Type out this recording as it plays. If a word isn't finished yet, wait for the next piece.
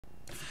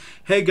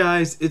Hey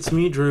guys, it's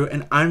me, Drew,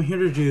 and I'm here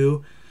to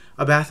do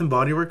a Bath &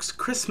 Body Works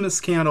Christmas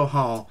candle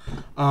haul.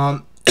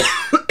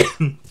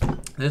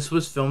 This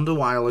was filmed a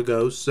while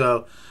ago,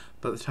 so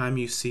by the time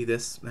you see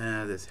this,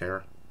 this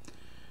hair,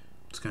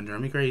 it's gonna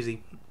drive me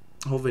crazy.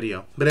 Whole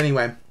video. But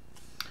anyway,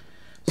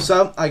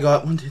 so I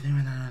got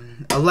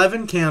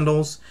 11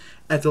 candles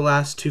at the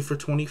last 2 for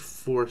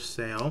 $24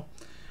 sale.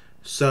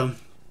 So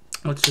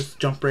let's just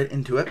jump right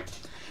into it,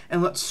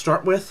 and let's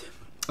start with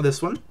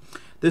this one.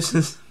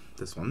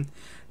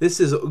 This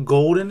is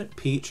Golden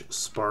Peach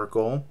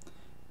Sparkle,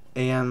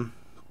 and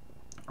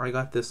I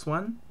got this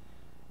one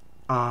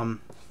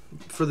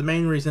for the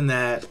main reason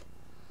that it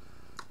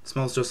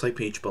smells just like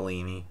peach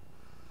Bellini.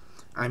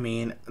 I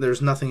mean,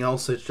 there's nothing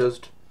else. It's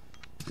just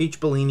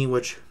peach Bellini,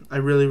 which I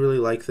really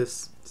like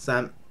this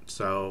scent.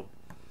 So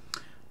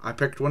I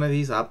picked one of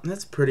these up, and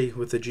it's pretty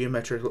with the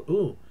geometric.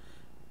 Ooh,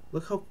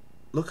 look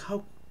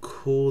how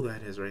cool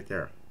that is right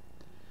there.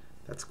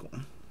 That's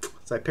cool.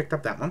 So I picked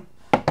up that one.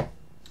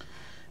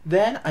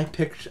 Then I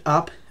picked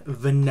up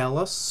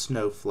Vanilla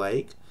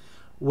Snowflake,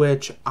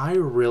 which I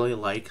really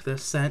like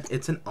this scent.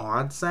 It's an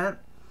odd scent.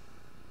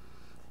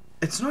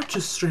 It's not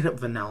just straight up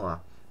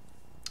vanilla.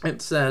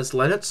 It says,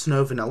 "Let it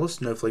snow vanilla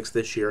snowflakes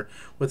this year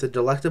with a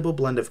delectable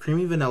blend of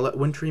creamy vanilla,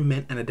 wintry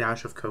mint, and a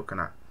dash of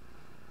coconut."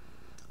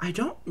 I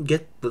don't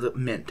get the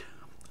mint.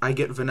 I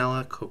get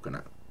vanilla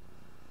coconut.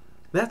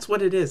 That's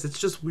what it is. It's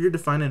just weird to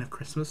find in a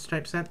Christmas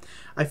type scent.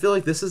 I feel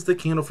like this is the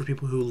candle for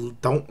people who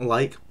don't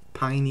like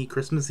piney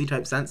Christmassy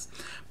type scents,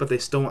 but they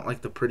still want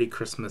like the pretty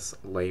Christmas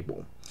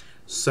label.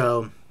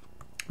 So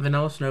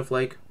Vanilla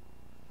Snowflake,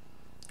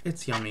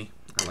 it's yummy.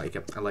 I like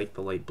it. I like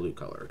the light blue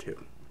color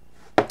too.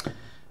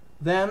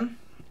 Then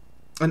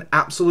an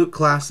absolute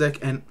classic,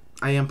 and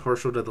I am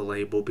partial to the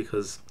label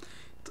because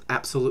it's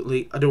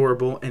absolutely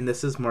adorable, and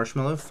this is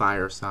Marshmallow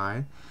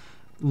Fireside.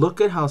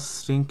 Look at how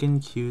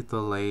stinking cute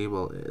the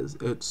label is.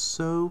 It's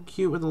so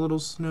cute with a little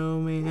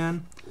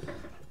snowman.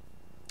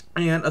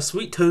 And a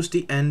sweet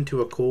toasty end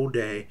to a cold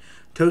day.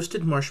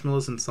 Toasted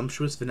marshmallows and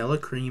sumptuous vanilla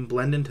cream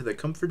blend into the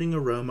comforting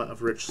aroma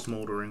of rich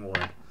smoldering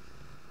wood.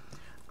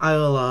 I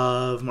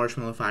love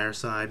Marshmallow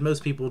Fireside.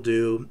 Most people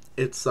do.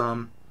 It's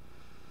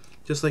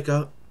just like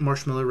a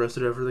marshmallow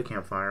roasted over the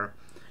campfire.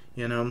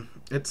 You know,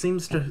 it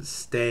seems to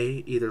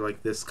stay either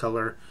like this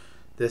color,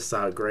 this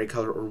gray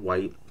color, or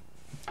white.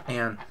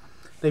 And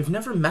they've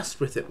never messed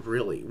with it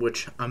really,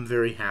 which I'm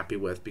very happy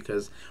with,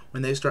 because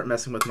when they start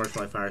messing with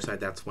Marshmallow Fireside,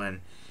 that's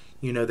when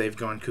you know they've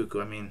gone cuckoo.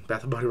 I mean,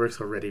 Bath & Body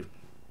Works already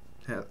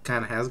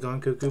kind of has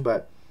gone cuckoo,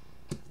 but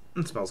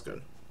it smells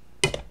good.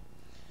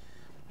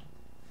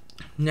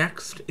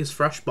 Next is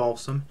Fresh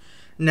Balsam.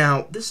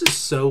 Now, this is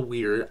so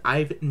weird.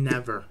 I've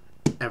never,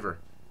 ever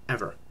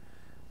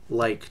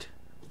liked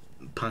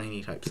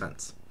piney type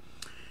scents.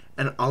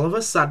 And all of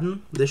a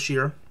sudden, this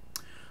year,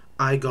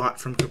 I got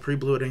from Capri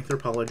Blue at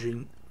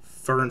Anthropologie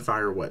Fir and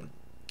Firewood.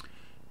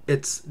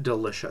 It's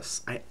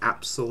delicious. I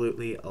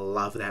absolutely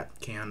love that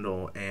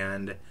candle,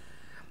 and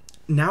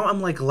now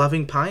I'm like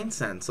loving pine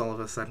scents all of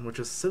a sudden, which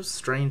is so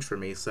strange for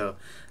me. So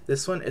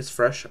this one is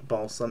Fresh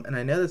Balsam, and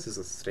I know this is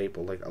a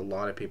staple. Like, a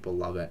lot of people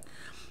love it.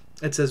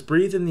 It says,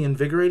 "Breathe in the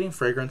invigorating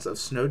fragrance of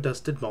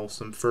snow-dusted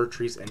balsam, fir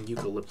trees, and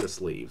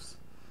eucalyptus leaves."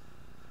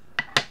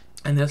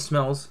 And this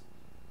smells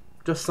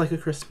just like a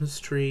Christmas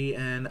tree,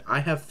 and I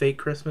have fake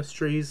Christmas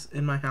trees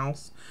in my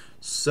house,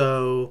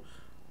 so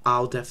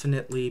I'll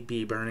definitely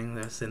be burning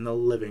this in the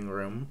living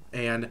room.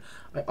 And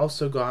I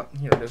also got,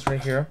 here it is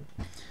right here,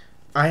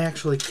 I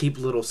actually keep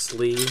little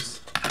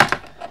sleeves.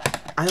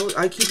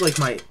 I keep like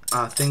my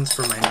things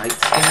for my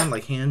nightstand,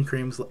 like hand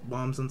creams, lip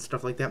balms, and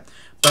stuff like that.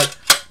 But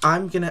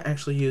I'm gonna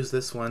actually use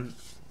this one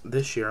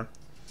this year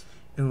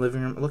in the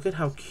living room. Look at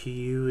how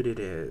cute it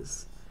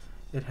is.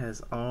 It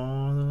has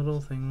all the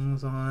little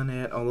things on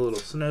it, all the little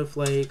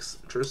snowflakes,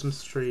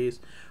 Christmas trees,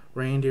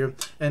 reindeer,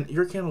 and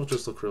your candle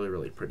just look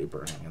really pretty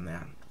burning in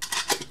that.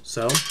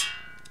 So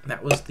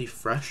that was the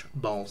Fresh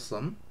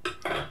Balsam.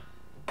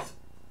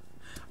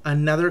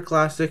 Another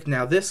classic.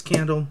 Now this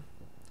candle,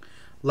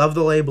 love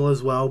the label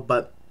as well,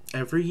 but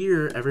every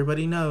year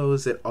everybody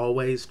knows it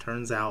always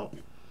turns out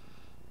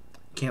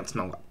can't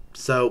smell it.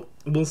 So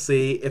we'll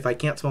see. If I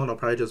can't smell it, I'll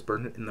probably just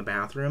burn it in the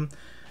bathroom.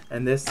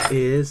 And this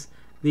is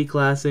the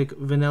classic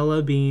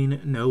Vanilla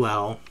Bean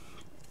Noel.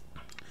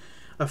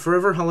 A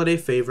forever holiday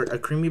favorite, a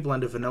creamy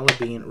blend of vanilla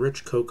bean,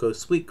 rich cocoa,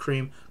 sweet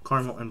cream,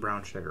 caramel, and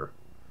brown sugar.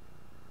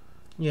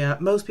 Yeah,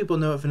 most people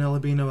know what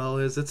Vanilla Bean Noel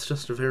is. It's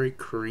just a very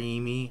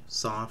creamy,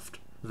 soft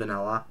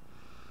vanilla.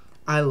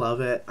 I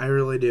love it. I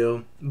really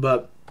do.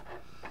 But,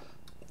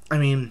 I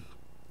mean,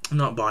 I'm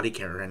not body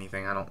care or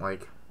anything. I don't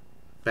like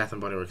Bath &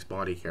 Body Works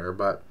body care,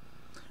 but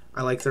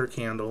I like their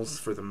candles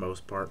for the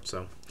most part.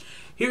 So,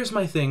 here's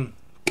my thing.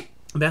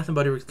 Bath &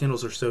 Body Works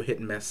candles are so hit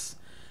and miss,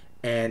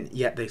 and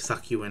yet they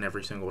suck you in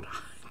every single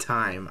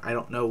time. I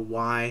don't know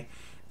why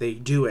they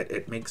do it.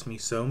 It makes me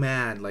so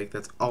mad. Like,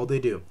 that's all they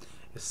do,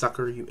 is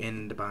sucker you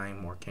into buying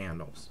more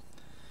candles.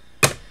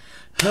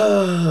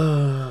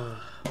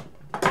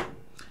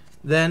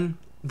 Then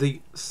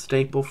the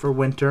staple for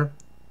winter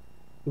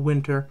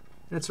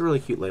And it's a really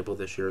cute label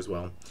this year as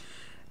well.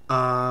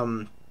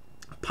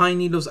 Pine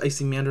Needles,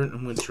 Icy Mandarin,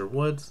 and Winter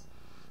Woods.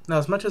 Now,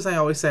 as much as I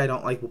always say I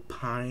don't like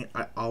pine,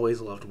 I always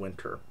loved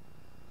winter.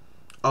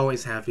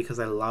 Always have, because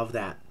I love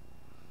that.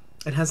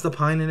 It has the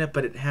pine in it,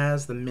 but it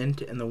has the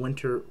mint and the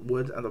winter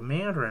wood and the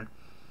mandarin.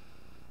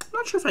 I'm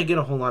not sure if I get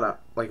a whole lot of,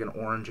 like, an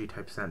orangey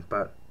type scent,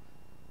 but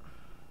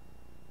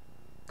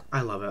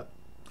I love it.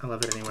 I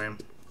love it anyway.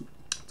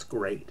 It's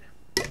great.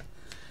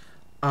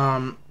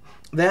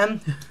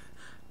 Then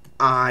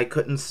I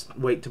couldn't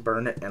wait to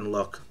burn it, and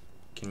look.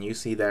 Can you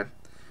see that?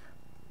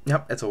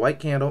 Yep, it's a white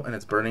candle, and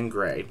it's burning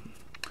gray.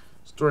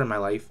 Story of my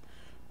life.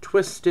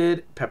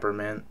 Twisted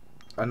Peppermint,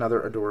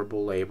 another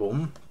adorable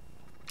label.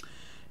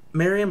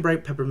 Merry and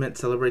Bright Peppermint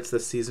celebrates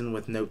this season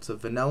with notes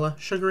of vanilla,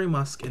 sugary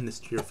musk, and this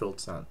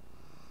tear-filled scent.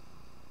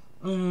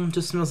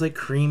 Just smells like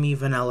creamy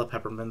vanilla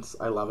peppermints.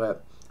 I love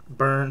it.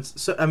 Burns.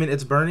 So, I mean,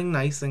 it's burning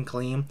nice and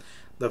clean.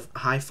 The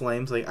high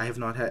flames, like, I have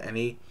not had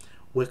any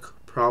wick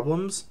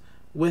problems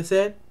with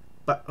it.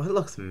 But it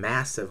looks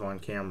massive on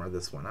camera,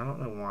 this one. I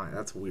don't know why.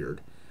 That's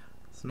weird.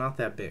 It's not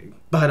that big.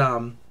 But,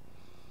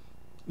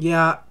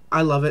 yeah,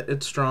 I love it.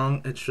 It's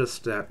strong. It's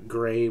just that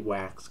gray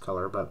wax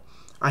color, but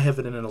I have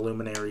it in a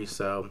luminary,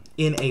 so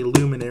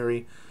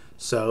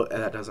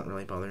that doesn't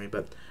really bother me.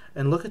 But,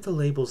 and look at the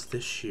labels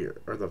this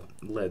year, or the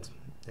lids.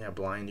 Yeah,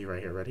 blind you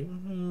right here. Ready?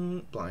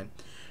 Blind.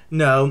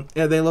 No,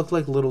 yeah, they look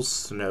like little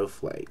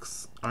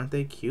snowflakes. Aren't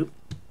they cute?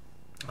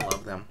 I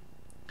love them.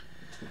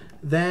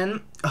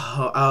 Then,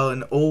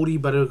 an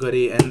oldie but a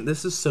goodie, and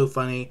this is so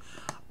funny.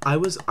 I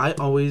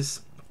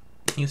always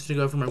used to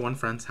go over to my one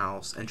friend's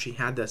house, and she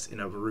had this in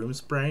a room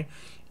spray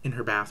in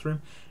her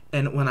bathroom,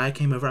 and when I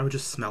came over, I would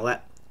just smell it,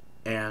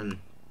 and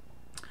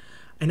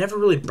I never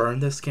really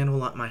burned this candle a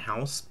lot in my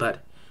house,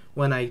 but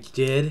when I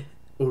did,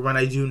 or when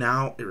I do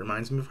now, it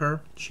reminds me of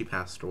her. She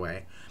passed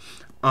away.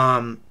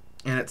 And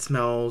it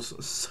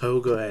smells so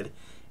good.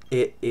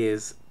 It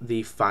is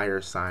the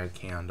Fireside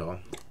candle.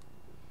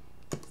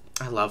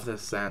 I love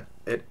this scent.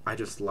 I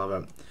just love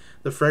it.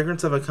 The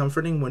fragrance of a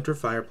comforting winter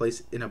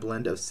fireplace in a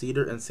blend of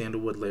cedar and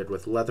sandalwood layered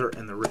with leather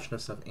and the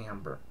richness of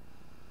amber.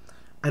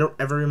 I don't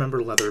ever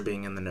remember leather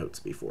being in the notes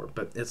before,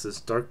 but it's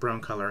this dark brown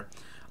color.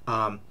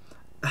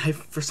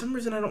 For some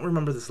reason, I don't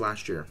remember this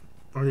last year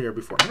or the year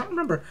before. I don't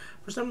remember.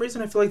 For some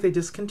reason, I feel like they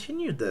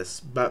discontinued this,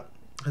 but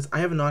because I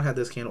have not had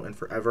this candle in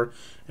forever,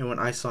 and when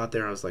I saw it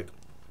there, I was like,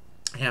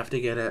 I have to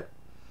get it,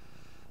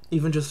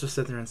 even just to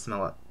sit there and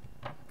smell it.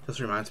 This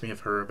reminds me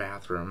of her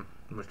bathroom,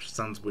 which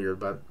sounds weird,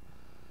 but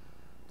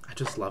I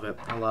just love it.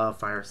 I love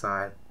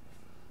Fireside.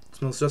 It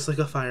smells just like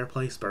a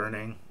fireplace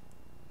burning.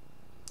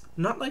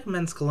 Not like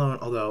men's cologne,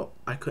 although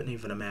I couldn't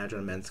even imagine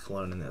a men's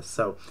cologne in this.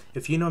 So,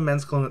 if you know a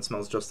men's cologne that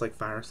smells just like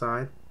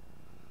Fireside,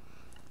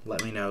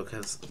 let me know,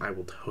 because I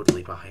will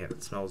totally buy it.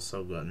 It smells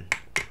so good.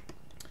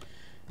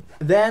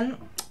 Then,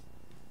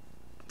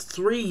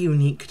 3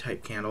 unique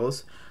type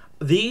candles.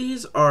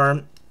 These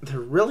they're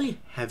really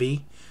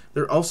heavy.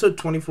 They're also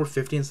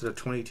 2450 instead of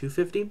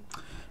 2250.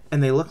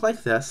 And they look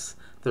like this.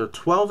 They're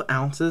 12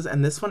 ounces,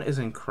 and this one is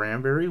in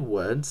cranberry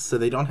woods. So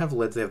they don't have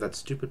lids. They have that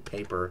stupid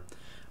paper.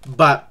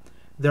 But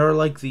they're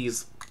like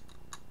these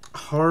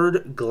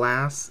hard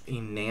glass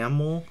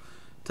enamel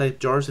type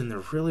jars, and they're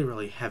really,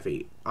 really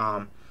heavy.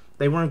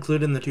 They were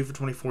included in the 2 for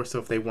 $24, so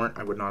if they weren't,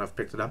 I would not have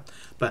picked it up.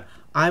 But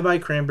I buy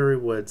Cranberry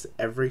Woods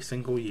every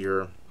single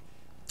year.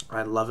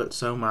 I love it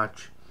so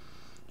much.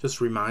 Just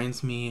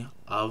reminds me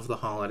of the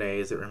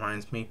holidays. It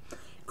reminds me.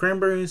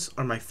 Cranberries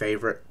are my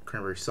favorite.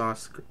 Cranberry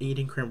sauce,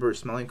 eating cranberries,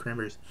 smelling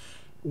cranberries,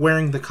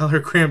 wearing the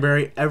color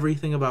cranberry.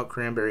 Everything about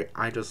cranberry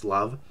I just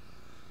love.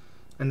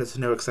 And it's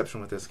no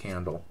exception with this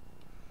candle.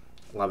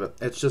 Love it.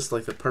 It's just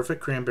like the perfect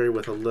cranberry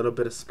with a little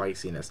bit of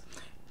spiciness.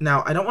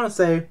 Now, I don't want to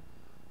say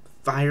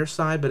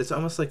Fireside, but it's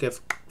almost like if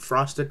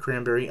Frosted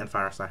Cranberry and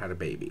Fireside had a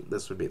baby.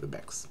 This would be the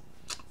mix.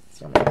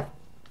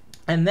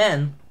 And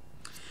then,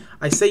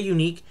 I say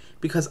unique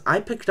because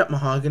I picked up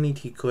Mahogany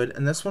Teakwood,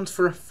 and this one's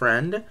for a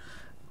friend,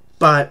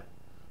 but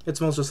it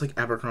smells just like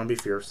Abercrombie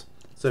Fierce.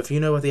 So if you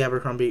know what the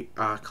Abercrombie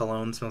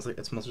cologne smells like,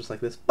 it smells just like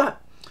this.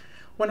 But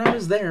when I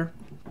was there,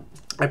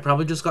 I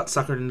probably just got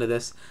suckered into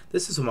this.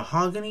 This is a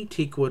Mahogany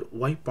Teakwood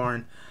White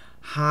Barn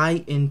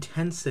High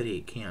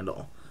Intensity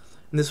candle.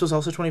 And this was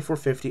also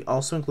 $24.50,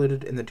 also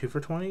included in the 2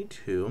 for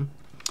 $22.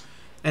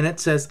 And it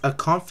says, a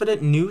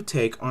confident new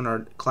take on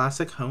our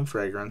classic home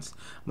fragrance,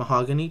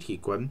 Mahogany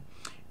Teakwood.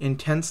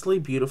 Intensely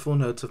beautiful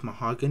notes of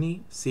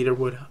mahogany,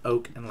 cedarwood,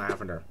 oak, and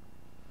lavender.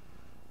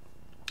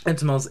 It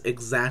smells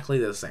exactly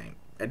the same.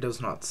 It does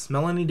not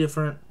smell any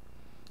different.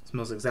 It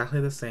smells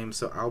exactly the same,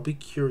 so I'll be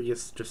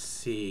curious to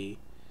see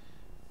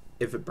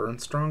if it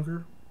burns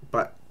stronger.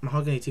 But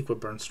Mahogany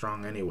Teakwood burns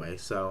strong anyway,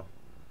 so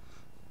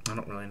I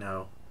don't really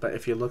know. But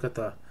if you look at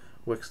the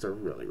wicks, they're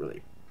really,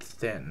 really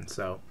thin.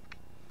 So,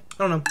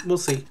 I don't know. We'll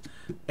see.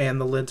 And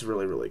the lid's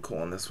really, really cool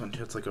on this one,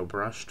 too. It's like a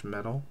brushed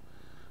metal.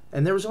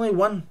 And there was only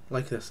one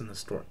like this in the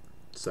store.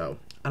 So,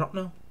 I don't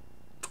know.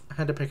 I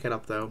had to pick it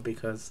up, though,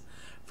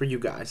 for you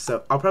guys.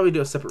 So, I'll probably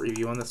do a separate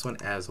review on this one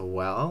as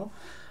well.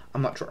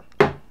 I'm not sure.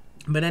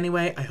 But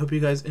anyway, I hope you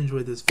guys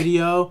enjoyed this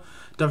video.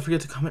 Don't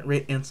forget to comment,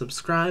 rate, and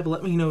subscribe.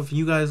 Let me know if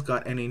you guys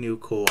got any new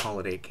cool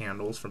holiday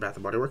candles from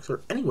Bath & Body Works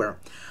or anywhere.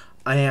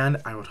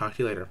 And I will talk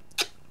to you later.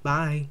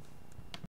 Bye.